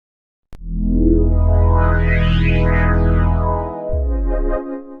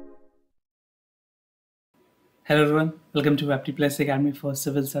Hello everyone, welcome to Apti Plus Academy for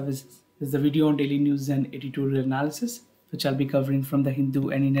Civil Services. This is the video on daily news and editorial analysis, which I'll be covering from the Hindu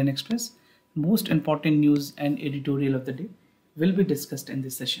and Indian Express. Most important news and editorial of the day will be discussed in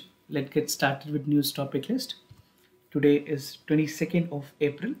this session. Let's get started with news topic list. Today is 22nd of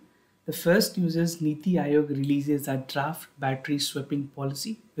April. The first news is NITI Aayog releases a draft battery swapping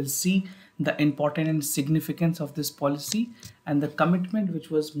policy. We'll see the importance and significance of this policy and the commitment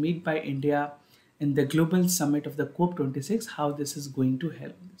which was made by India in the global summit of the COP26, how this is going to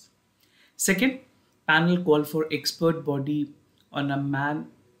help this. Second, panel call for expert body on a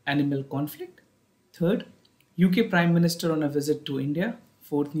man-animal conflict. Third, UK Prime Minister on a visit to India.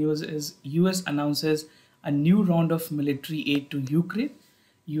 Fourth news is US announces a new round of military aid to Ukraine.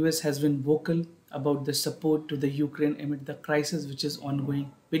 US has been vocal about the support to the Ukraine amid the crisis which is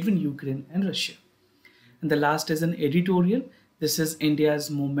ongoing between Ukraine and Russia. And the last is an editorial. This is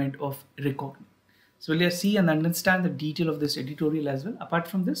India's moment of recognition. So we'll see and understand the detail of this editorial as well. Apart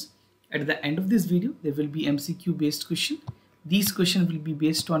from this, at the end of this video, there will be MCQ based question. These questions will be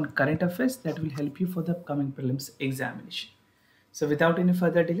based on current affairs that will help you for the upcoming prelims examination. So without any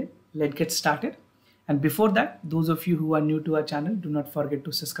further delay, let's get started. And before that, those of you who are new to our channel, do not forget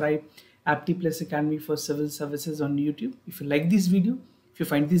to subscribe Apti Plus Academy for Civil Services on YouTube. If you like this video, if you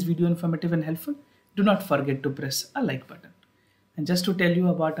find this video informative and helpful, do not forget to press a like button. And just to tell you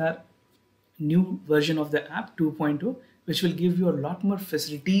about our new version of the app 2.0, which will give you a lot more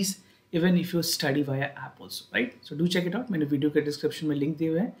facilities even if you study via app also, right? So do check it out. मैंने video के description में link दिए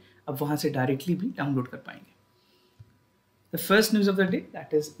हुए हैं, आप वहां से directly भी डाउनलोड कर पाएंगे. The first news of the day,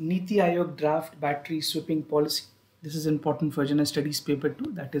 that is NITI Aayog draft battery swapping policy. This is important for General Studies paper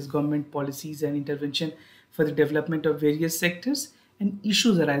 2, that is government policies and intervention for the development of various sectors and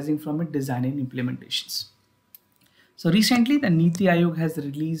issues arising from its design and implementations. So recently the NITI Aayog has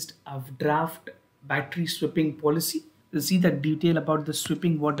released a draft battery swapping policy. We'll see the detail about the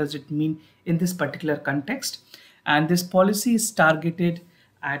swapping, what does it mean in this particular context. And this policy is targeted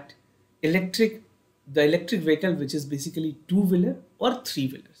at the electric vehicle, which is basically two-wheeler or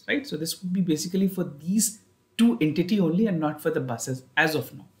three-wheelers, right? So this would be basically for these two entity only and not for the buses as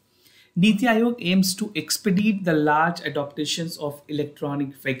of now. NITI Aayog aims to expedite the large adoptions of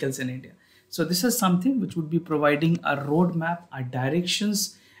electronic vehicles in India. So this is something which would be providing a roadmap, a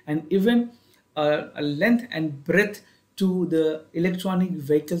directions, and even a length and breadth to the electronic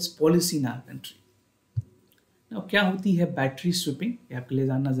vehicles policy in our country. Now, क्या होती है battery swapping? ये आपके लिए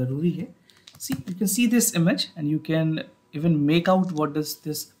जानना ज़रूरी है. See, you can see this image and you can even make out what does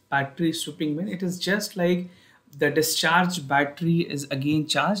this battery swapping mean. It is just like the discharged battery is again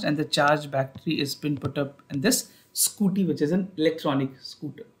charged and the charged battery is been put up in this scooty, which is an electronic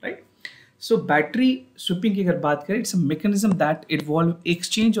scooter, right? So battery swapping की अगर बात करें, it's a mechanism that involve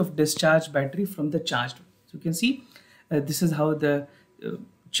exchange of discharged battery from the charged. So you can see this is how the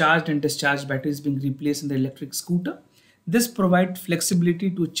charged and discharged battery is being replaced in the electric scooter. This provides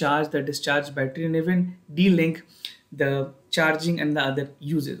flexibility to charge the discharged battery and even de-link the charging and the other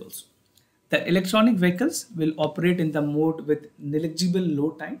uses also. The electronic vehicles will operate in the mode with negligible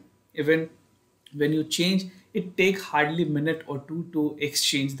load time. Even when you change, it takes hardly a minute or two to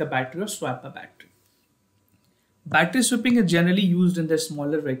exchange the battery or swap a battery. Battery swapping is generally used in the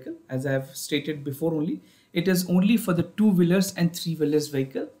smaller vehicle, as I have stated before only. It is only for the two-wheelers and three-wheelers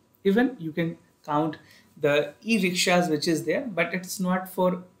vehicle. Even you can count the e-rickshaws which is there, but it's not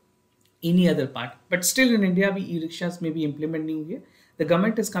for any other part. But still in India, e-rickshaws may be implementing here. The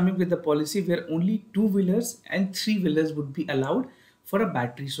government is coming with a policy where only two-wheelers and three-wheelers would be allowed for a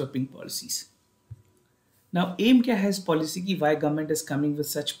battery swapping policies. Now, aim kya hai is policy ki, why government is coming with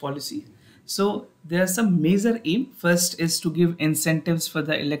such policy? So there are some major aim. First is to give incentives for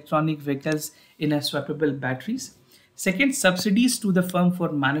the electronic vehicles in a swappable batteries. Second, subsidies to the firm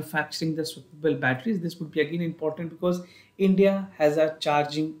for manufacturing the swappable batteries. This would be again important because India has a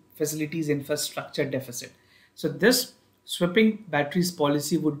charging facilities infrastructure deficit. So this swapping batteries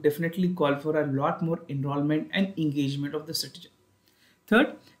policy would definitely call for a lot more enrollment and engagement of the citizen.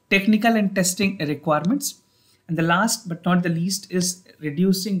 Third, technical and testing requirements. And the last but not the least is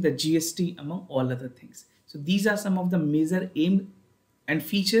reducing the GST among all other things. So these are some of the major aim and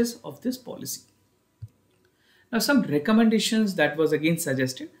features of this policy. Now some recommendations that was again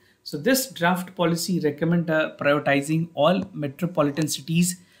suggested. So this draft policy recommend prioritizing all metropolitan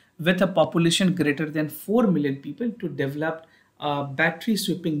cities with a population greater than 4 million people to develop battery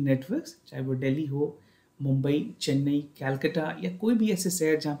swapping networks, चाहे वो दिल्ली हो, मुंबई, चेन्नई, कैलकाटा या कोई भी ऐसे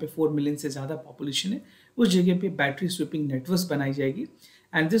शहर जहाँ पे 4 मिलियन से ज़्यादा पॉपुलेशन है, उस जगह पे बैटरी स्विपिंग नेटवर्क्स बनाई जाएगी.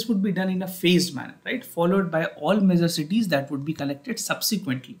 And this would be done in a phased manner, right? Followed by all major cities that would be connected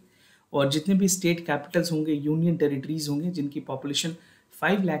subsequently. और जितने भी स्टेट कैपिटल्स होंगे, यूनियन टेरिटरीज होंगे जिनकी पॉपुलेशन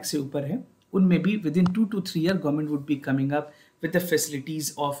 5 लाख से ऊपर है, उनमें भी with in 2 to 3 years government would be coming up with the facilities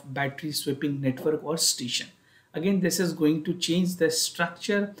of battery swapping network or station. Again, this is going to change the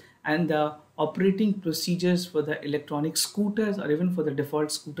structure and the operating procedures for the electronic scooters or even for the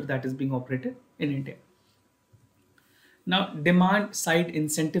default scooter that is being operated in India. Now, demand side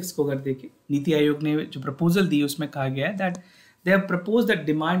incentives को अगर देखें, नीति आयोग ने जो proposal दी उसमें कहा गया है that they have proposed that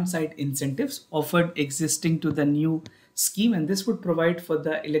demand side incentives offered existing to the new scheme, and this would provide for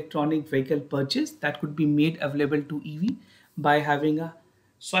the electronic vehicle purchase that could be made available to EV by having a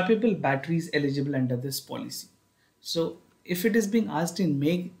swappable batteries eligible under this policy. So if it is being asked in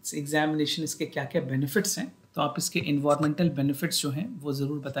May's examination इसके क्या क्या benefits हैं, तो आप इसके environmental benefits जो हैं वो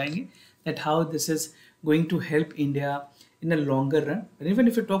ज़रूर बताएंगे that how this is going to help India in a longer run. And even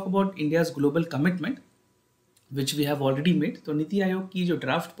if you talk about India's global commitment which we have already made, तो नीति आयोग की जो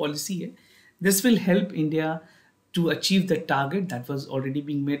draft policy है, this will help India to achieve the target that was already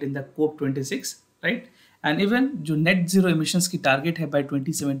being made in the COP26, right? And even जो net zero emissions की target है by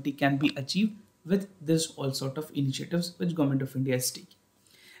 2070 can be achieved with this all sort of initiatives which government of India is taking.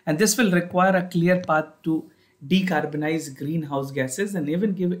 And this will require a clear path to decarbonize greenhouse gases and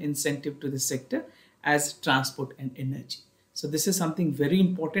even give incentive to the sector as transport and energy. So this is something very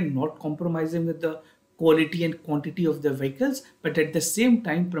important, not compromising with the quality and quantity of the vehicles, but at the same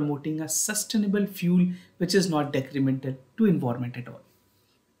time promoting a sustainable fuel which is not detrimental to environment at all.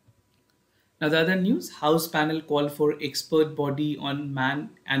 Now the other news, House panel call for expert body on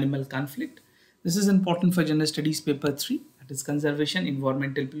man-animal conflict. This is important for General Studies paper 3, that is conservation,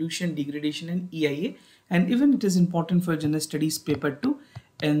 environmental pollution, degradation and EIA, and even it is important for General Studies paper 2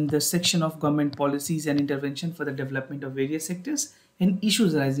 in the section of government policies and intervention for the development of various sectors and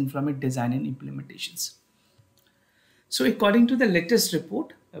issues arising from it, design and implementations. So according to the latest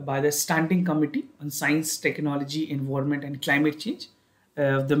report by the Standing Committee on Science, Technology, Environment and Climate Change,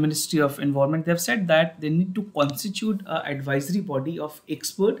 the Ministry of Environment, they have said that they need to constitute an advisory body of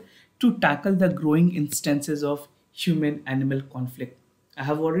expert to tackle the growing instances of human-animal conflict. I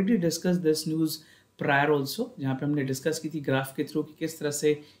have already discussed this news prior also, जहाँ पे हमने discuss की थी graph के through कि किस तरह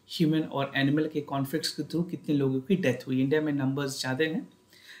से ह्यूमन और एनिमल के कॉन्फ्लिक्ट्स के थ्रू कितने लोगों की डेथ हुई. इंडिया में नंबर्स ज़्यादा हैं.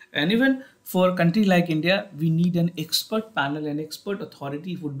 And even for a country like India, we need an expert panel, an expert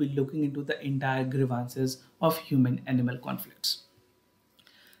authority who would be looking into the entire grievances of human-animal conflicts.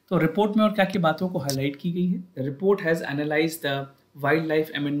 तो report में और क्या क्या बातों को हाईलाइट की गई है. The report has analysed the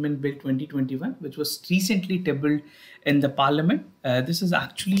Wildlife Amendment Bill 2021, which was recently tabled in the Parliament. This is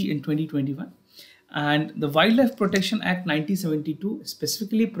actually in 2021. And the Wildlife Protection Act 1972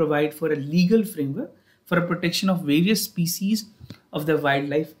 specifically provide for a legal framework for a protection of various species of the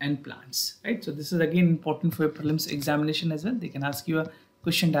wildlife and plants, right? So this is again important for your prelims examination as well. They can ask you a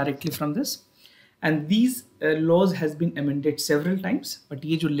question directly from this. And these laws has been amended several times, but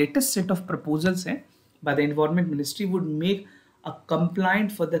ये जो latest set of proposals हैं by the Environment Ministry would make a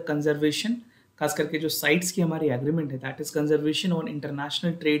compliant for the conservation, खास करके जो sites की हमारी agreement है, that is conservation on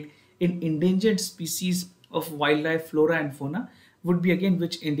international trade in endangered species of wildlife, flora and fauna would be again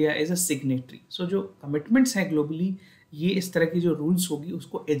which India is a signatory. So जो commitments हैं globally, ये इस तरह की जो rules होगी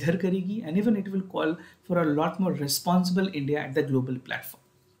उसको adhere करेगी, and even it will call for a lot more responsible India at the global platform.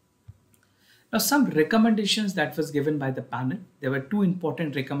 Now some recommendations that was given by the panel, there were two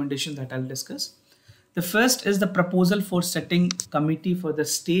important recommendations that I'll discuss. The first is the proposal for setting committee for the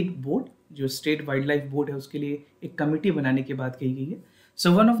state board, जो state wildlife board है उसके लिए एक committee बनाने की बात कही गई है.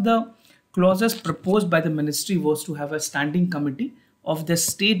 So one of the clauses proposed by the ministry was to have a standing committee of the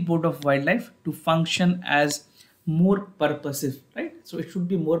state board of wildlife to function as more purposive, right? So it should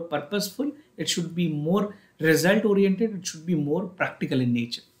be more purposeful, it should be more result oriented, it should be more practical in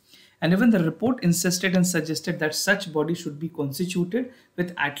nature. And even the report insisted and suggested that such body should be constituted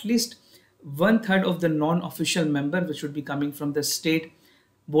with at least 1/3 of the non-official member which would be coming from the state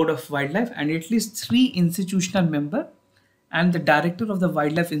board of wildlife and at least 3 institutional member and the director of the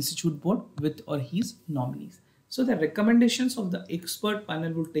Wildlife Institute board with or his nominees. So the recommendations of the expert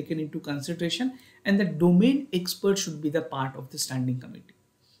panel will be taken into consideration and the domain expert should be the part of the standing committee.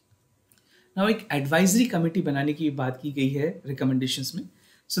 Now एक advisory committee बनाने की बात की गई है recommendations में.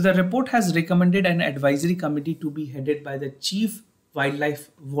 So the report has recommended an advisory committee to be headed by the chief wildlife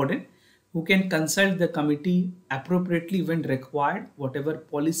warden who can consult the committee appropriately when required. Whatever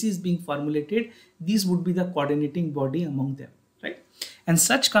policies being formulated, these would be the coordinating body among them, right? And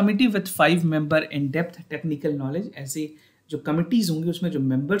such committee with 5 member in-depth technical knowledge, ऐसे जो committees होंगे उसमें जो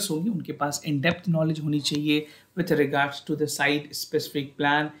members होंगे उनके पास in-depth knowledge होनी चाहिए with regards to the site specific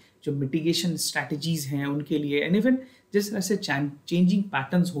plan, जो mitigation strategies हैं उनके लिए, and even जिस तरह से चेंजिंग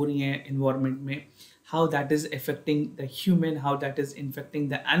पैटर्न्स हो रही हैं इन्वायरमेंट में, how that is affecting the human, how that is infecting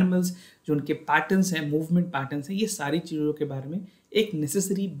the animals, जो उनके पैटर्न्स हैं, मूवमेंट पैटर्न्स हैं, ये सारी चीज़ों के बारे में एक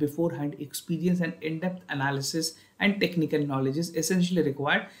necessary before hand experience and in depth analysis and technical knowledge is essentially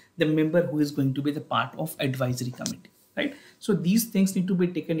required the member who is going to be the part of advisory committee, right? So these things need to be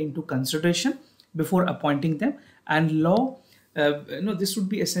taken into consideration before appointing them, and law this would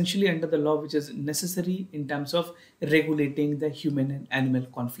be essentially under the law which is necessary in terms of regulating the human and animal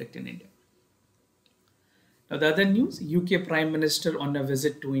conflict in India. Now the other news, UK Prime Minister on a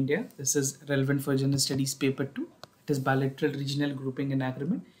visit to India. This is relevant for General Studies paper 2. It is bilateral regional grouping and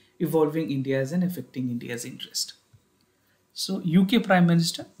agreement evolving India's and affecting India's interest. So UK Prime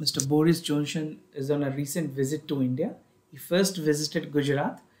Minister Mr. Boris Johnson is on a recent visit to India. He first visited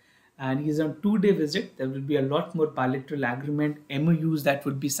Gujarat and he is on 2-day visit. There will be a lot more bilateral agreement, MOUs that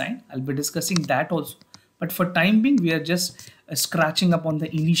would be signed. I'll be discussing that also. But for time being, we are just scratching up on the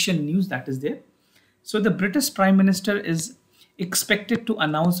initial news that is there. So the British Prime Minister is expected to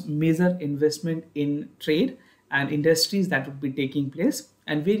announce major investment in trade and industries that would be taking place,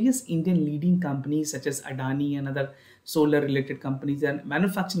 and various Indian leading companies such as Adani and other solar related companies and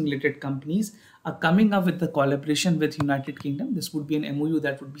manufacturing related companies are coming up with the collaboration with United Kingdom. This would be an MOU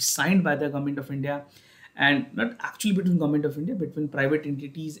that would be signed by the government of India, and not actually between government of India, between private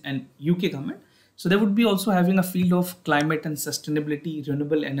entities and UK government. So they would be also having a field of climate and sustainability,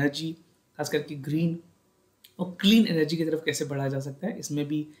 renewable energy, खास करके green और clean energy की तरफ कैसे बढ़ाया जा सकता है, इसमें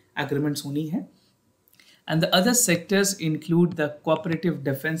भी agreements होनी है. And the other sectors include the cooperative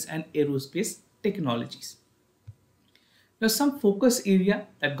defense and aerospace technologies. Now, some focus area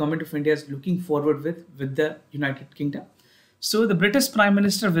that Government of India is looking forward with the United Kingdom. So the British Prime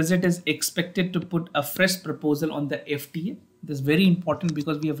Minister visit is expected to put a fresh proposal on the FTA. This is very important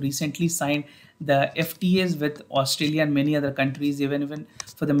because we have recently signed the FTAs with Australia and many other countries, even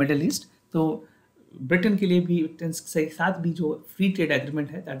for the Middle East. So Britain के लिए भी साथ भी जो free trade agreement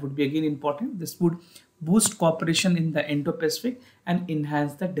है, that would be again important. This would boost cooperation in the Indo-Pacific and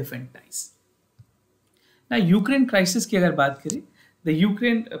enhance the defense ties. Now Ukraine crisis की अगर बात करें, the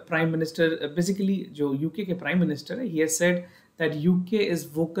Ukraine Prime Minister, basically जो UK के Prime Minister है, he has said that UK is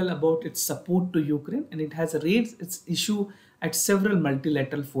vocal about its support to Ukraine and it has raised its issue at several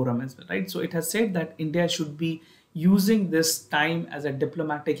multilateral forums as well, right? So it has said that India should be using this time as a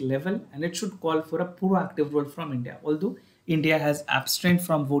diplomatic level and it should call for a proactive role from India. Although India has abstained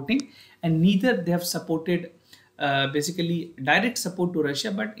from voting and neither they have supported basically direct support to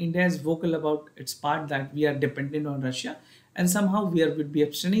Russia, but India is vocal about its part that we are dependent on Russia and somehow we will be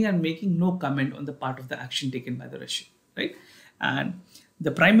abstaining and making no comment on the part of the action taken by the Russia, right? And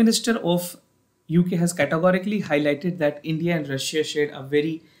the Prime Minister of UK has categorically highlighted that India and Russia shared a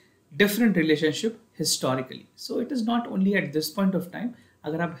very different relationship historically. So it is not only at this point of time,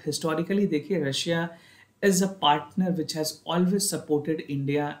 अगर आप historically देखिए, Russia is a partner which has always supported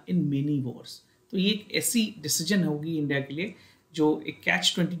India in many wars. तो ये एक ऐसी decision होगी India के लिए जो एक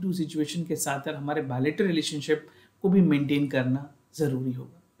catch-22 सिचुएशन के साथ हमारे bilateral रिलेशनशिप को भी मेंटेन करना जरूरी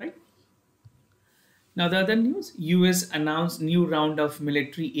होगा, right? Now the other news, US announced new round of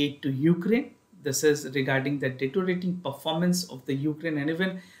military aid to Ukraine. This is regarding the deteriorating performance of the Ukraine and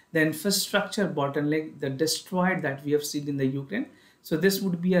even the infrastructure bottleneck, the destroyed that we have seen in the Ukraine. So this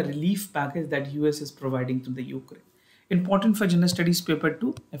would be a relief package that US is providing to the Ukraine. Important for General Studies paper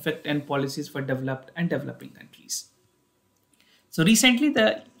 2, effect and policies for developed and developing countries. So recently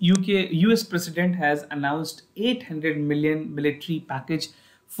the US president has announced 800 million military package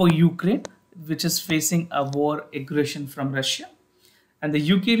for Ukraine, which is facing a war aggression from Russia. And the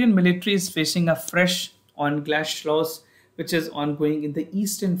Ukrainian military is facing a fresh onslaught loss, which is ongoing in the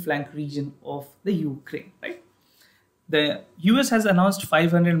eastern flank region of the Ukraine, right? The US has announced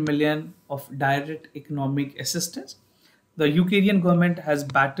 500 million of direct economic assistance. The Ukrainian government has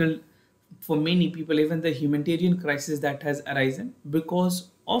battled for many people, even the humanitarian crisis that has arisen because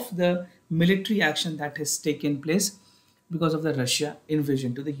of the military action that has taken place because of the Russia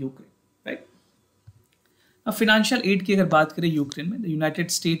invasion to the Ukraine, right? Now, financial aid की अगर बात करें Ukraine में, the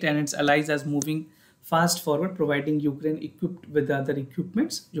United States and its allies are moving fast forward, providing Ukraine equipped with other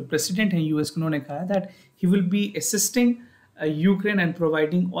equipments. जो president हैं US के, उन्होंने कहा that he will be assisting Ukraine and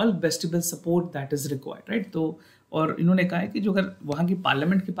providing all bestable support that is required, right? तो और इन्होंने कहा है कि जो अगर वहाँ की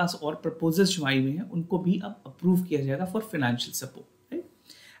पार्लियामेंट के पास और प्रपोजल्स जो आई हुई हैं उनको भी अब अप्रूव किया जाएगा for financial support, right?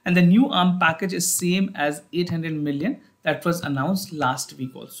 And the new arm package is same as 800 million that was announced last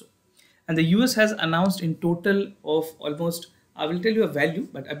week also. And the US has announced in total of almost, I will tell you a value,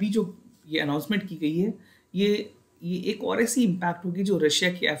 but अभी जो ये announcement की गई है ये एक और ऐसी इम्पैक्ट होगी जो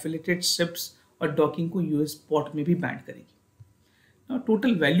रशिया की एफिलिएटेड शिप्स और डॉकिंग को यूएस पोर्ट में भी बैन करेगी।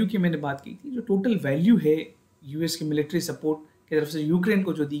 टोटल वैल्यू की मैंने बात की थी, जो टोटल वैल्यू है यूएस के मिलिट्री सपोर्ट की तरफ से यूक्रेन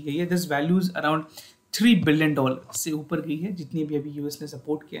को जो दी गई है, दिस वैल्यूज अराउंड $3 बिलियन से ऊपर गई है जितनी भी अभी यूएस ने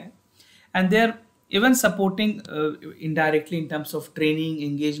सपोर्ट किया है। And they are even supporting indirectly in terms of training,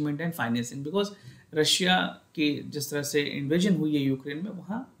 engagement and financing, because Russia के जिस तरह से इन्वेजन हुई है यूक्रेन में,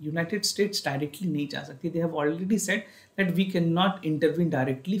 वहाँ यूनाइटेड स्टेट्स डायरेक्टली नहीं जा सकती। They have already said that we can not intervene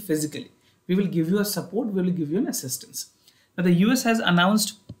directly physically, we will give you a support, we will give you N assistance. Now, the US has announced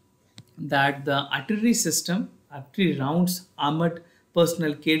that the artillery system, artillery rounds, armored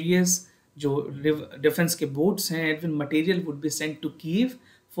personnel carriers, जो defense के boats हैं, even material would be sent to Kyiv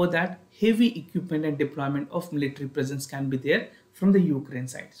for that heavy equipment and deployment of military presence can be there from the Ukraine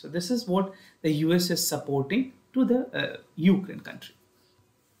side. So this is what the US is supporting to the Ukraine country.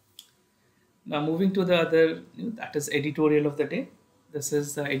 Now moving to the other, that is editorial of the day. This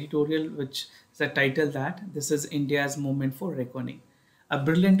is the editorial which is the title that this is India's moment for reckoning. A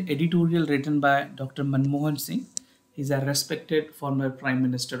brilliant editorial written by Dr. Manmohan Singh. He's a respected former Prime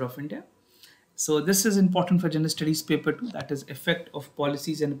Minister of India. So this is important for General Studies paper 2, that is effect of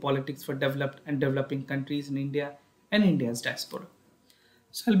policies and politics for developed and developing countries in India and India's diaspora.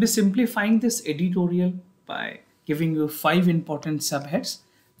 So I'll be simplifying this editorial by giving you 5 important subheads,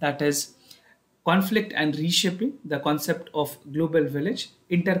 that is conflict and reshaping, the concept of global village,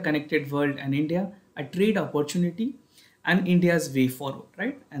 interconnected world and India, a trade opportunity, and India's way forward,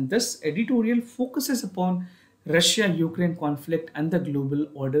 right? And this editorial focuses upon Russia-Ukraine conflict and the global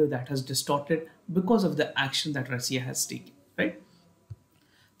order that has distorted because of the action that Russia has taken, right?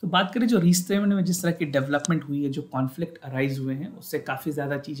 तो बात करें जो रिश्ते में जिस तरह की development हुई है, जो कॉन्फ्लिक्ट अराइज हुए हैं, उससे काफ़ी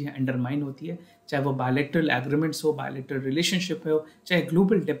ज़्यादा चीज़ें अंडरमाइन होती है, चाहे वो बायलैटरल एग्रीमेंट्स हो, बायलैटरल रिलेशनशिप हो, चाहे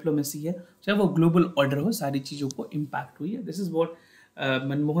ग्लोबल डिप्लोमेसी है, चाहे वो ग्लोबल ऑर्डर हो, सारी चीज़ों को इम्पैक्ट हुई है। This is what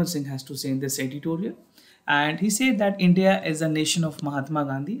Manmohan Singh has to से in this editorial, and he said that India is a nation of Mahatma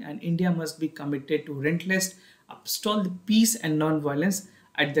Gandhi and India must be committed to relentless uphold the peace and non-violence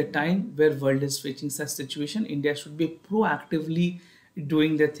at the time where world is facing such situation. India should be proactively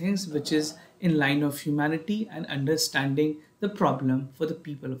doing the things which is in line of humanity and understanding the problem for the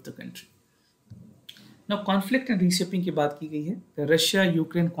people of the country. Now conflict and reshaping की बात की गई है. The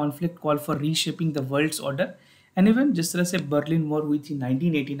Russia-Ukraine conflict call for reshaping the world's order, and even जिस तरह से Berlin war हुई थी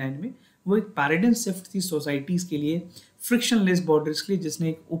 1989 में, वो एक पैराडाइम शिफ्ट थी सोसाइटीज़ के लिए, फ्रिक्शनलेस बॉर्डर्स के लिए, जिसने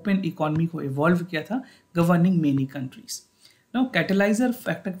एक ओपन इकोनॉमी को इवॉल्व किया था governing many countries. Now कैटलाइजर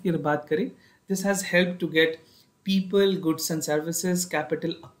factor की अगर बात करें, this has help to get people, goods and services,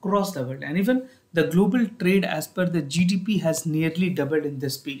 capital across the world, and even the global trade as per the GDP has nearly doubled in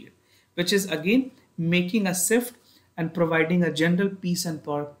this period, which is again making a shift and providing a general peace and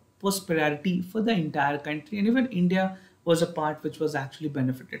prosperity for the entire country, and even India was a part which was actually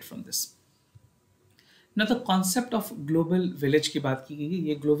benefited from this. Now the concept of global village की बात की गई है,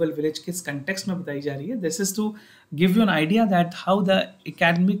 ये global village किस context में बताई जा रही है? This is to give you an idea that how the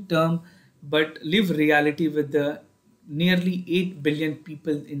academic term but live reality with the nearly 8 billion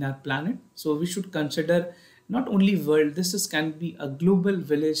people in our planet. So we should consider not only world, can be a global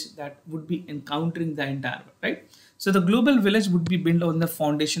village that would be encountering the entire world, right? So the global village would be built on the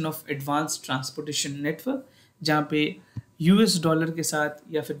foundation of advanced transportation network, जहाँ पे US dollar के साथ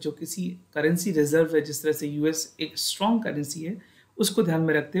या फिर जो किसी currency reserve है, जिस तरह से US एक स्ट्रॉन्ग करेंसी है, उसको ध्यान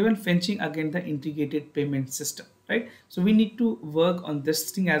में रखते हुए fencing against the integrated payment system, right? So we need to work on this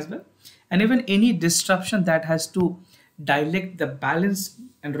thing as well, and even any disruption that has to dilute the balance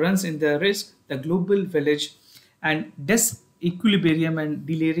and runs in the risk, the global village and disequilibrium and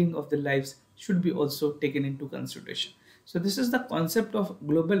delaying of the lives should be also taken into consideration. So this is the concept of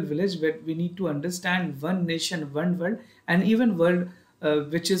global village, where we need to understand one nation, one world, and even world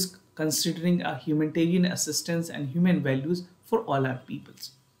which is considering a humanitarian assistance and human values for all our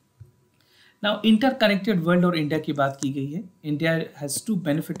peoples. Now interconnected world और India की बात की गई है. India has too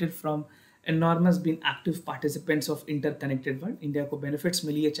benefited from enormous being active participants of interconnected world. India को benefits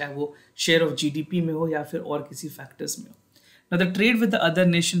मिली है, चाहे वो share of GDP में हो या फिर और किसी factors में हो. Now the trade with the other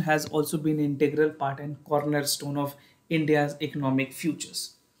nation has also been an integral part and cornerstone of India's economic futures.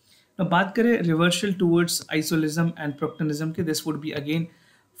 Now बात करें reversal towards isolationism and protectionism के, this would be again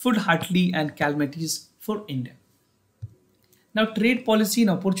foolhardy and calamities for India. Now trade policy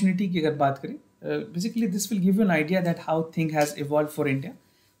and opportunity की अगर बात करें, basically this will give you an idea that how thing has evolved for India.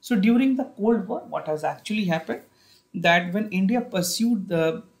 So during the Cold War, what has actually happened, that when India pursued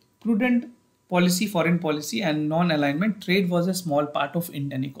the prudent policy, foreign policy and non-alignment, trade was a small part of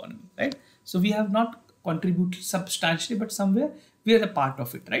Indian economy, right? So we have not contributed substantially, but somewhere we are a part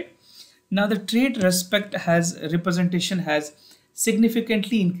of it, right? Now the trade respect has representation has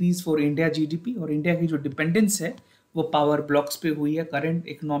significantly increase for India GDP, और India की जो dependence है वो power blocks पे हुई है। Current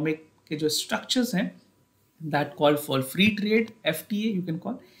economic के जो स्ट्रक्चर्स हैं that call for free trade, FTA you can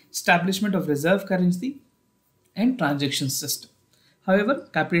call, establishment of reserve currency and transaction system. However,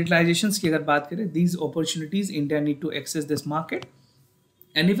 capitalizations की अगर बात करें, these opportunities India need to access this market,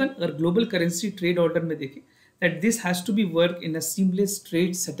 and even अगर global currency trade order में देखें that this has to be work in a seamless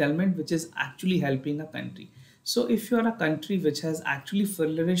trade settlement which is actually helping a country. So if you are a country which has actually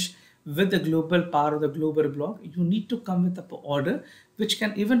flourished with the global power of the global bloc, you need to come with an order which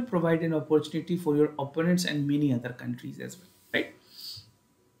can even provide an opportunity for your opponents and many other countries as well, right?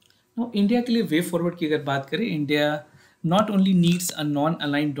 Now, India के लिए way forward की अगर बात करें, India not only needs a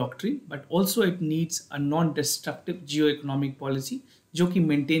non-aligned doctrine, but also it needs a non-destructive geo-economic policy जो कि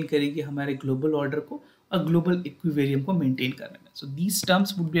maintain करेगी हमारे global order को और global equilibrium को maintain करने में. So these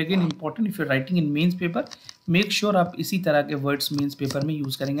terms would be again important if you're writing in mains paper. Make sure आप इसी तरह के words mains paper में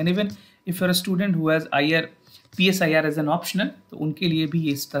use करेंगे. And even if you're a student who has IR, PSIR as an optional, तो उनके लिए भी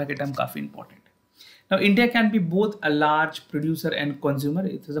इस तरह के term काफी important. Now, India can be both a large producer and consumer.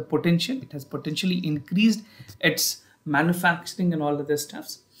 It has a potential. It has potentially increased its manufacturing and all other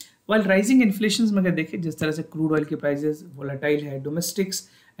stuffs. While rising inflations में अगर देखें जिस तरह से crude oil के prices volatile है, domestics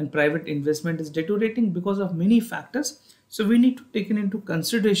and private investment is deteriorating because of many factors. So we need to take into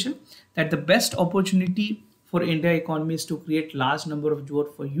consideration that the best opportunity for India economy is to create large number of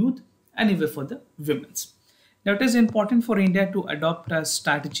jobs for youth and even for the women's. Now it is important for India to adopt a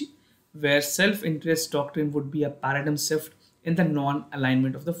strategy where self-interest doctrine would be a paradigm shift in the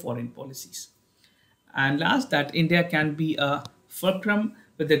non-alignment of the foreign policies. And last, that India can be a fulcrum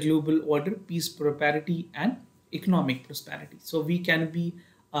with the global order, peace, prosperity, and economic prosperity. So we can be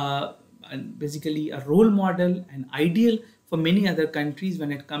basically a role model and ideal for many other countries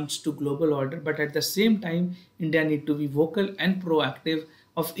when it comes to global order, but at the same time, India need to be vocal and proactive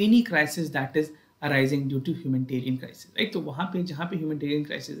of any crisis that is arising due to humanitarian crisis, right? तो वहाँ पे जहाँ पे humanitarian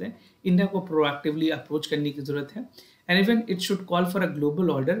crisis है, India को proactively approach करने की जरूरत है, and even it should call for a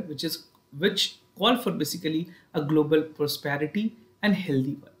global order which call for basically a global prosperity and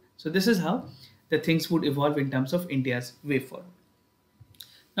healthy world. So this is how the things would evolve in terms of India's way forward.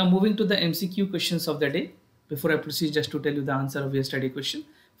 Now moving to the MCQ questions of the day. Before I proceed, just to tell you the answer of yesterday question.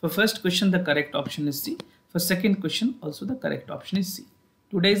 For first question, the correct option is C. For second question, also the correct option is C.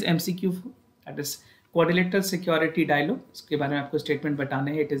 Today's MCQ, that is quadrilateral security dialogue. इसके बारे में आपको statement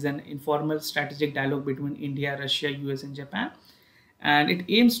बताना है. It is an informal strategic dialogue between India, Russia, US and Japan. And it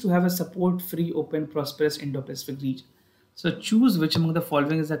aims to have a support free, open, prosperous Indo-Pacific region. So choose which among the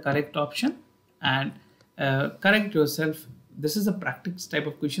following is the correct option and correct yourself. This is a practice type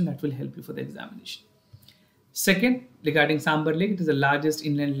of question that will help you for the examination. Second, regarding Sambar Lake, it is the largest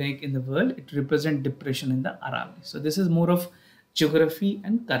inland lake in the world. It represents depression in the Aravalli. So this is more of geography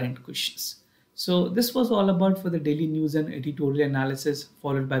and current questions. So this was all about for the daily news and editorial analysis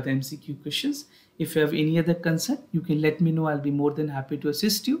followed by the MCQ questions. If you have any other concern, you can let me know. I'll be more than happy to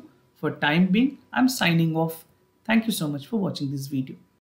assist you. For time being, I'm signing off. Thank you so much for watching this video.